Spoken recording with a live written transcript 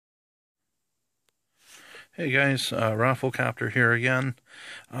Hey guys, Rafflecopter here again.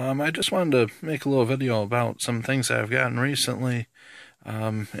 I just wanted to make a little video about some things I've gotten recently.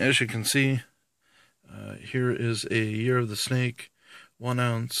 As you can see, here is a Year of the Snake 1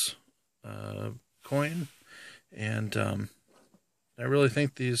 ounce coin, and I really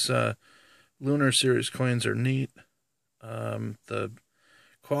think these Lunar Series coins are neat. The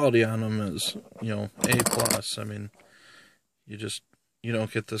quality on them is, A plus. I mean, you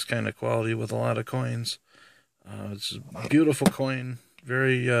don't get this kind of quality with a lot of coins. It's a beautiful coin,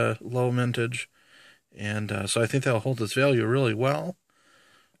 very low mintage, and so I think that'll hold its value really well.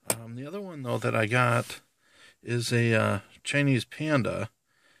 The other one, though, that I got is a Chinese panda,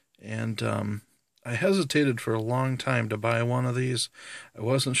 and I hesitated for a long time to buy one of these. I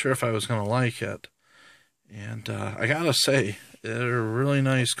wasn't sure if I was going to like it, and I gotta say, they're a really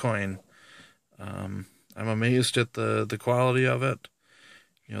nice coin. I'm amazed at the quality of it.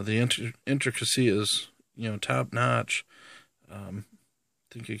 The intricacy is top notch. I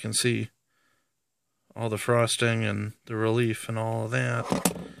think you can see all the frosting and the relief and all of that.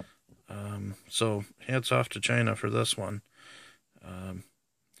 So hats off to China for this one.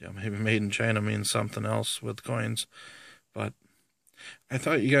 Maybe made in China means something else with coins, but I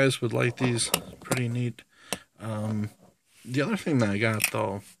thought you guys would like these. Pretty neat. The other thing that I got,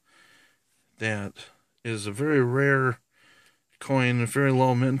 though, that is a very rare coin, very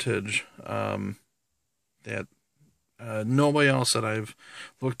low mintage, that nobody else that I've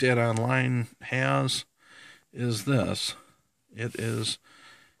looked at online has, is this. It is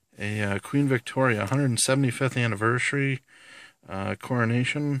a Queen Victoria 175th anniversary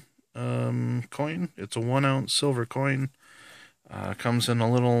coronation coin. It's a 1 ounce silver coin. Comes in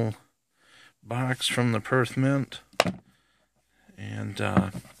a little box from the Perth Mint, and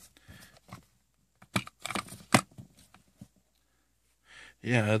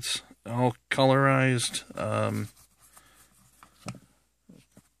yeah, it's all colorized,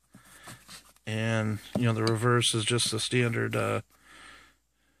 and the reverse is just the standard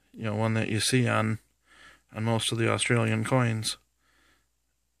one that you see on most of the Australian coins.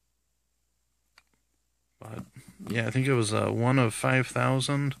 But yeah, I think it was one of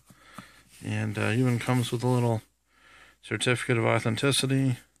 5,000, and even comes with a little certificate of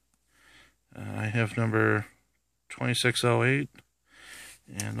authenticity. I have number 2608,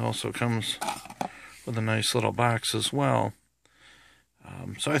 and also comes with a nice little box as well.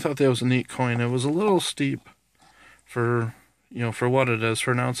 So I thought that was a neat coin. It was a little steep for what it is.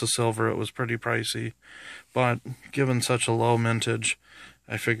 For an ounce of silver, it was pretty pricey, but given such a low mintage,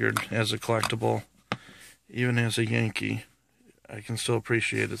 I figured as a collectible, even as a Yankee, I can still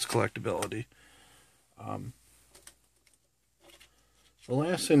appreciate its collectability. The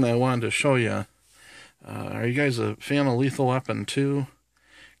last thing that I wanted to show you, are you guys a fan of Lethal Weapon 2?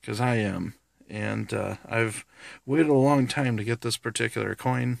 Because I am, and I've waited a long time to get this particular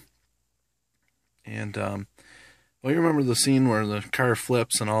coin. And well, you remember the scene where the car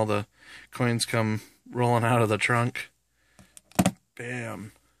flips and all the coins come rolling out of the trunk?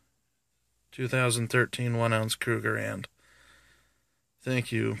 Bam. 2013 1 ounce Krugerrand.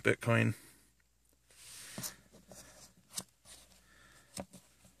 Thank you, Bitcoin.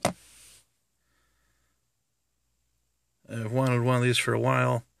 I've wanted one of these for a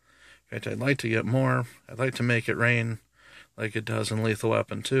while. In fact, I'd like to get more. I'd like to make it rain like it does in Lethal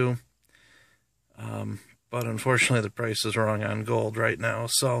Weapon 2. But unfortunately, the price is wrong on gold right now.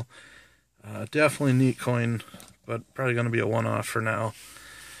 So, definitely neat coin, but probably going to be a one-off for now.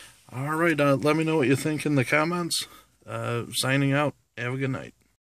 Alright, let me know what you think in the comments. Signing out. Have a good night.